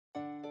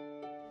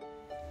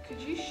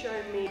Could you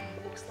show me what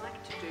it looks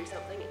like to do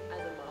something as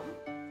a mum?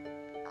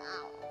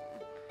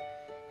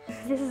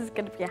 This is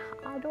going to be a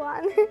hard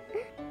one.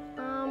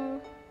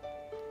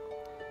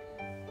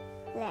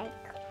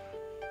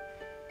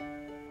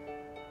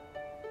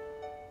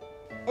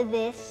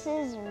 This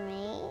is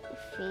me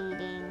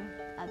feeding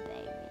a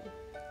baby.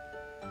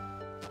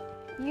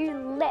 You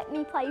let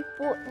me play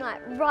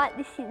Fortnite right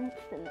this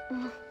instant.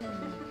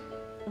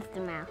 If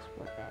the mouse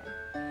were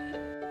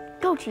there.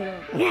 Go team.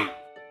 Yeah.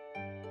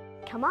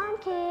 Come on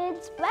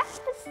kids,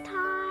 breakfast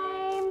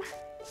time.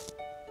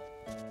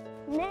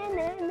 No.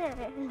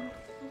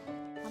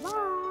 Come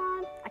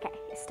on. Okay,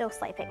 you're still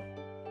sleeping.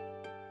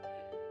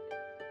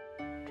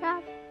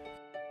 Trav.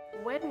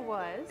 When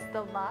was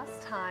the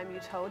last time you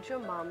told your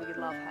mum you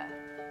love her?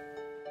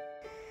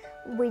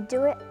 We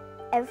do it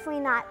every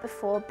night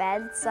before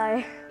bed,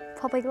 so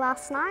probably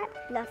last night.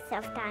 Lots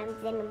of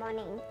times in the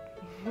morning.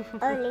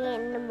 Early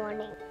in the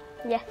morning.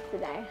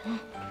 Yesterday.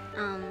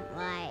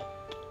 Like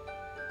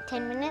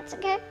 10 minutes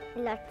ago.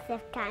 Lots of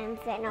times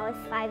when I was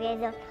 5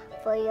 years old,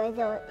 4 years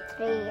old,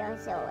 3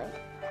 years old.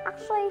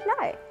 Actually,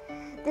 no.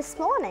 This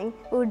morning,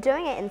 we were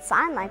doing it in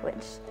sign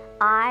language.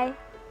 I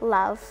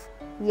love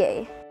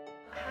you.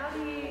 How do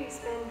you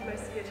spend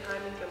most of your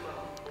time with your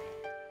mum?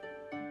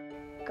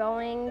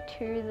 Going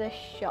to the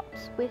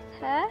shops with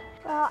her.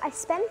 Well, I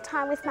spend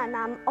time with my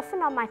mum,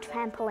 often on my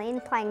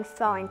trampoline, playing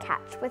throw and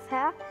catch with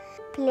her.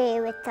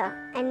 Play with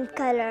her and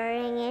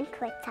colouring it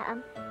with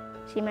her.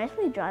 She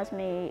mostly drives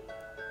me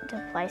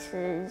to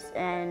places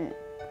and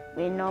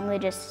we normally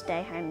just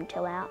stay home and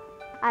chill out.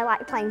 I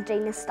like playing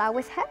Genius Star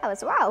with her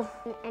as well.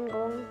 And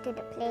going to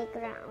the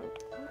playground.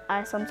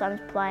 I sometimes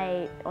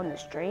play on the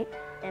street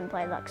and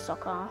play like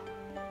soccer.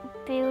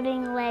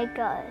 Building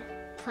Lego.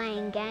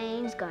 Playing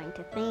games, going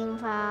to theme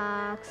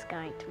parks,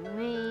 going to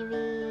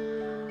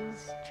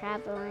movies,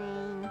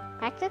 travelling,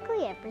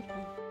 practically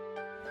everything.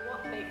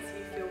 What makes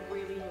you feel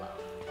really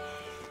loved?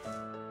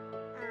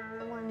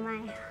 When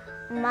my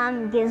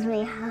mum gives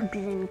me hugs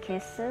and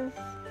kisses.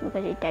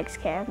 Because she takes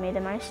care of me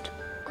the most.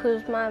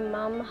 Because my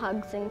mum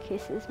hugs and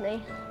kisses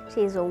me.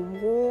 She's all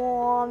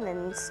warm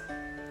and it's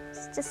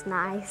just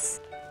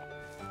nice.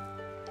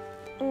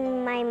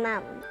 My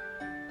mum.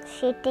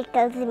 She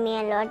tickles me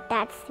a lot.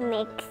 That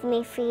makes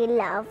me feel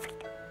loved.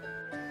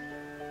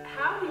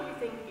 How do you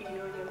think you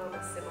and your mum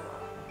are similar?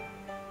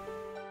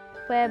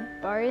 We're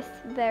both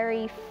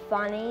very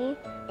funny.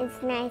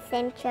 It's nice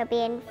and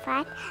chubby and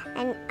fat,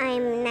 and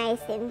I'm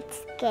nice and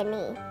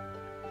skinny.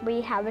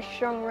 We have a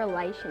strong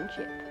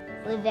relationship.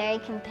 We're very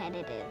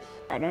competitive.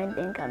 I don't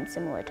think I'm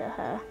similar to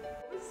her.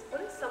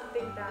 What is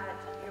something that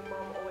your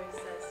mum always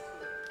says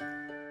to you?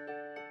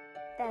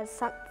 There's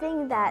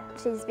something that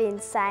she's been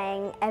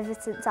saying ever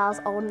since I was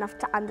old enough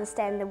to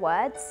understand the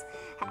words,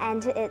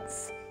 and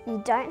it's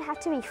you don't have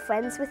to be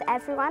friends with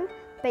everyone,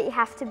 but you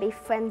have to be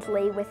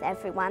friendly with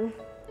everyone.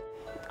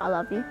 I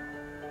love you.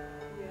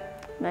 Yeah.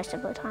 Most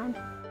of the time.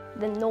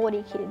 The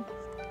naughty kid.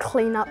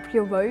 Clean up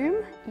your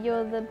room.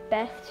 You're the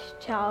best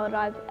child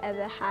I've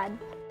ever had.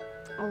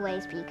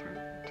 Always be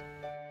kind.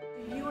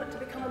 Do you want to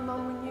become a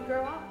mum when you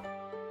grow up?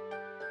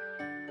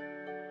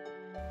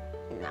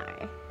 No.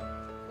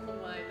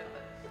 Why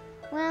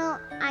not? Well,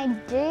 I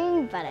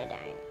do, but I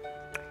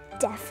don't.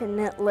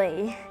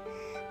 Definitely.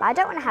 But I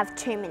don't want to have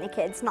too many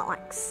kids, not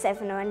like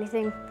 7 or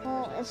anything.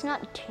 Well, it's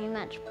not too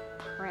much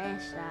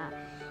pressure.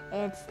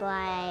 It's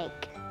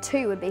like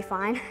 2 would be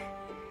fine.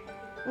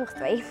 Or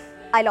 3.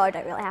 I know I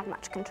don't really have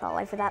much control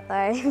over that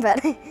though,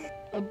 but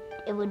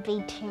it would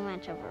be too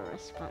much of a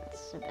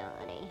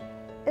responsibility.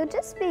 it would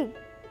just be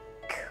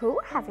cool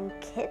having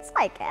kids,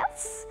 I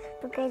guess.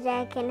 Because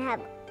I can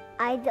have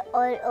eyes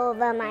all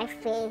over my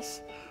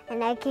face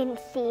and I can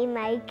see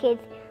my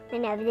kids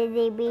whenever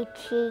they be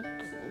cheeky.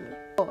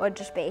 Or it would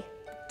just be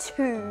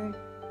 2,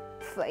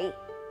 3,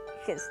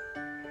 because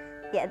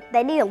yeah,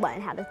 they need to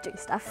learn how to do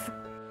stuff.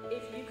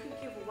 If you could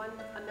give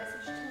a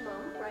message to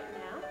Mum right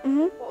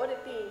now, what would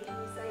it be? Can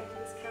you say it to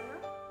this camera?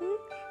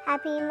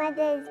 Happy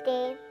Mother's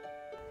Day.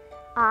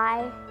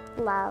 I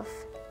love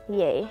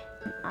you.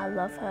 I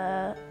love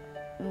her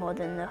more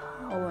than the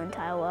whole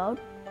entire world.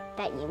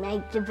 That you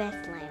make the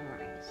best lamb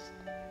roast.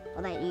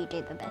 Or that you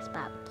do the best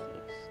barbecues.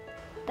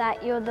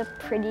 That you're the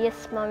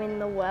prettiest mum in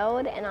the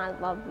world and I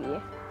love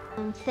you.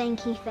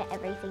 Thank you for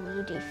everything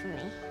you do for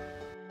me.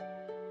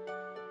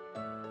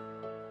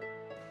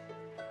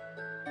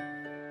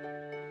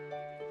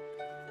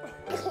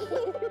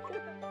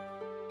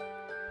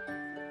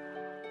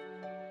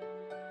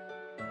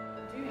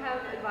 Do you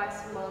have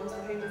advice for mums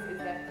for whom this is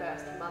their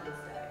first Mother's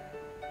Day?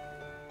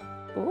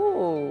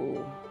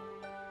 Ooh.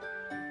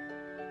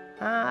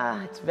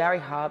 It's very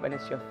hard when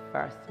it's your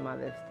first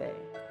Mother's Day.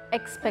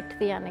 Expect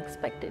the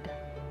unexpected.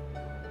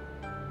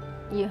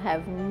 You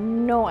have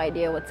no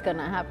idea what's going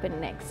to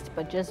happen next,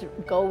 but just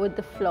go with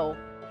the flow.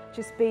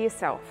 Just be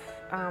yourself.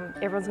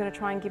 Everyone's going to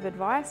try and give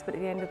advice, but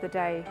at the end of the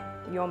day,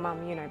 your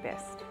mum, you know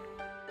best.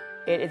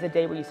 It is a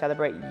day where you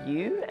celebrate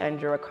you and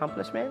your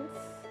accomplishments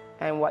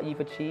and what you've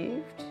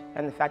achieved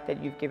and the fact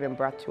that you've given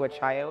birth to a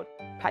child.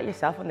 Pat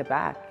yourself on the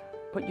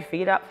back. Put your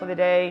feet up for the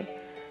day.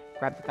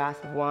 grab the glass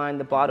of wine,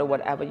 the bottle,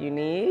 whatever you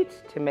need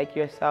to make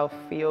yourself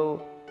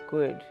feel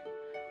good.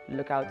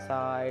 Look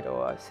outside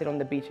or sit on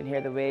the beach and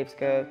hear the waves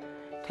go.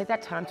 Take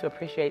that time to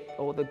appreciate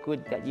all the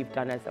good that you've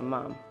done as a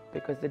mum,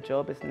 because the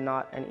job is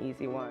not an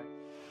easy one.